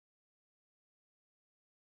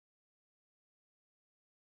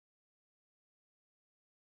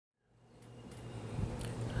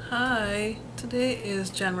Hi, today is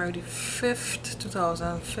January the 5th,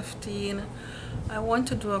 2015. I want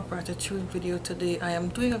to do a gratitude video today. I am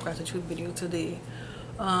doing a gratitude video today.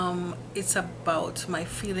 It's about my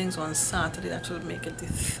feelings on Saturday. That will make it the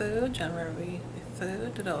 3rd, January the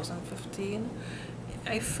 3rd, 2015.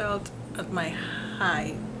 I felt at my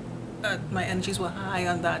high. My energies were high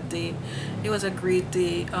on that day. It was a great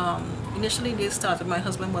day. Initially, they started. My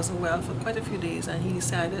husband wasn't well for quite a few days, and he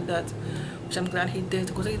decided that, which I'm glad he did,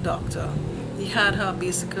 to go to the doctor. He had her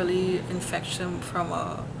basically infection from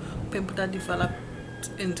a pimple that developed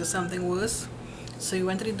into something worse. So he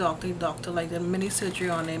went to the doctor. The doctor like did a mini surgery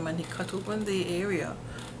on him, and he cut open the area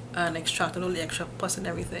and extracted all the extra pus and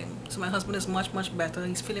everything. So my husband is much better.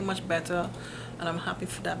 He's feeling much better, and I'm happy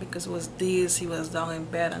for that because it was days he was down in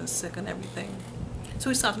bed and sick and everything. So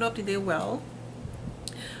we started off the day well,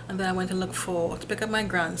 and then I went to pick up my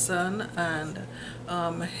grandson, and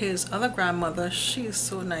his other grandmother. She's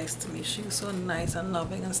so nice to me. She's so nice and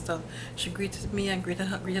loving and stuff. She greeted me and greeted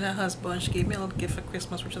her husband. She gave me a little gift for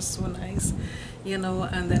Christmas, which was so nice, you know.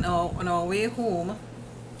 And then on our way home,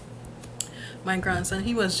 my grandson,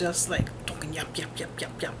 he was just like talking yap,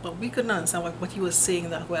 but we couldn't understand what he was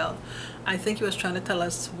saying that well. I think he was trying to tell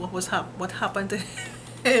us what happened to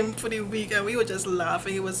him for the week, and we were just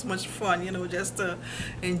laughing. It was so much fun, you know, just to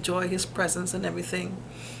enjoy his presence and everything,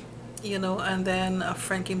 you know. And then a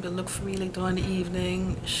friend came to look for me later on in the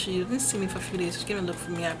evening. She didn't see me for a few days. She came to look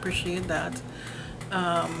for me. I appreciate that.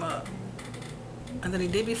 And then the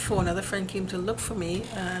day before, another friend came to look for me,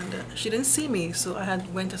 and she didn't see me, so I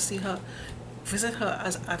had went to see her, visit her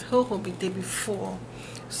at her home the day before.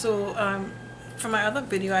 So for my other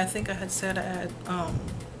video, I think I had said I had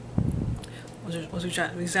was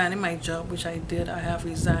resigning my job, which I did. I have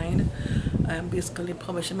resigned. I am basically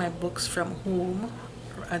publishing my books from home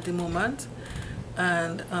at the moment,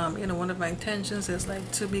 and you know, one of my intentions is like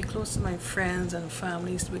to be close to my friends and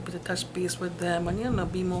families, to be able to touch base with them, and you know,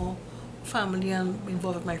 be more family and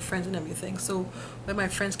involved with my friends and everything. So when my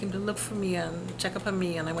friends came to look for me and check up on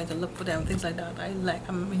me, and I went to look for them, things like that,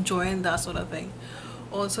 I'm enjoying that sort of thing.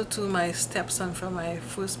 Also, to my stepson from my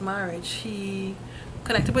first marriage, he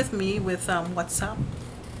connected with me with WhatsApp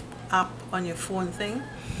app on your phone thing,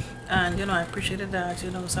 and you know, I appreciated that,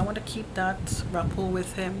 you know. So I want to keep that rapport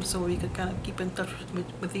with him so we could kind of keep in touch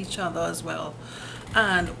with each other as well.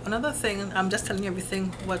 And another thing, I'm just telling you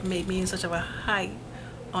everything what made me in such of a high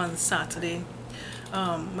on Saturday.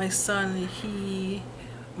 My son,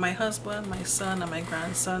 my husband, my son, and my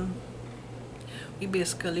grandson, we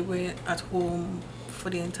basically were at home for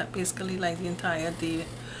basically like the entire day,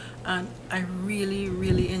 and I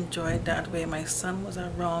really enjoyed that, where my son was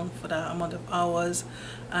around for that amount of hours.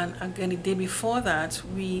 And again, the day before that,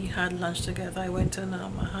 we had lunch together. I went and I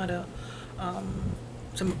had a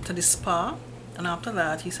to the spa. And after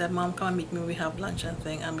that, he said, "Mom, come and meet me. We have lunch and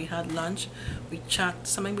thing." And we had lunch. We chat,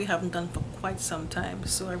 something we haven't done for quite some time.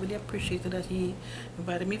 So I really appreciated that he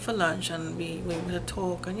invited me for lunch, and we were able to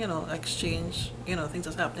talk and, you know, exchange, you know, things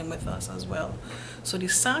that's happening with us as well. So the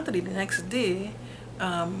Saturday, the next day,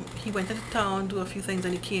 he went into town, do a few things,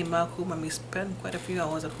 and he came back home, and we spent quite a few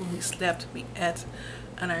hours at home. We slept, we ate,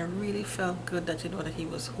 and I really felt good that, you know, that he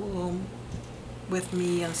was home with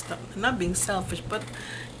me and stuff. Not being selfish, but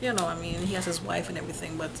you know, I mean, he has his wife and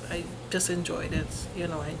everything, but I just enjoyed it, you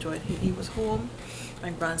know. I enjoyed he was home, my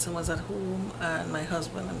grandson was at home, and my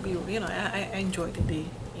husband, and we, you know, I enjoyed the day,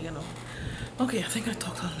 you know. Okay, I think I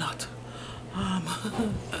talked a lot.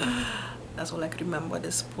 That's all I could remember at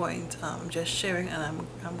this point. Just sharing, and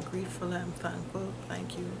I'm grateful, I'm thankful.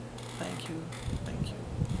 Thank you.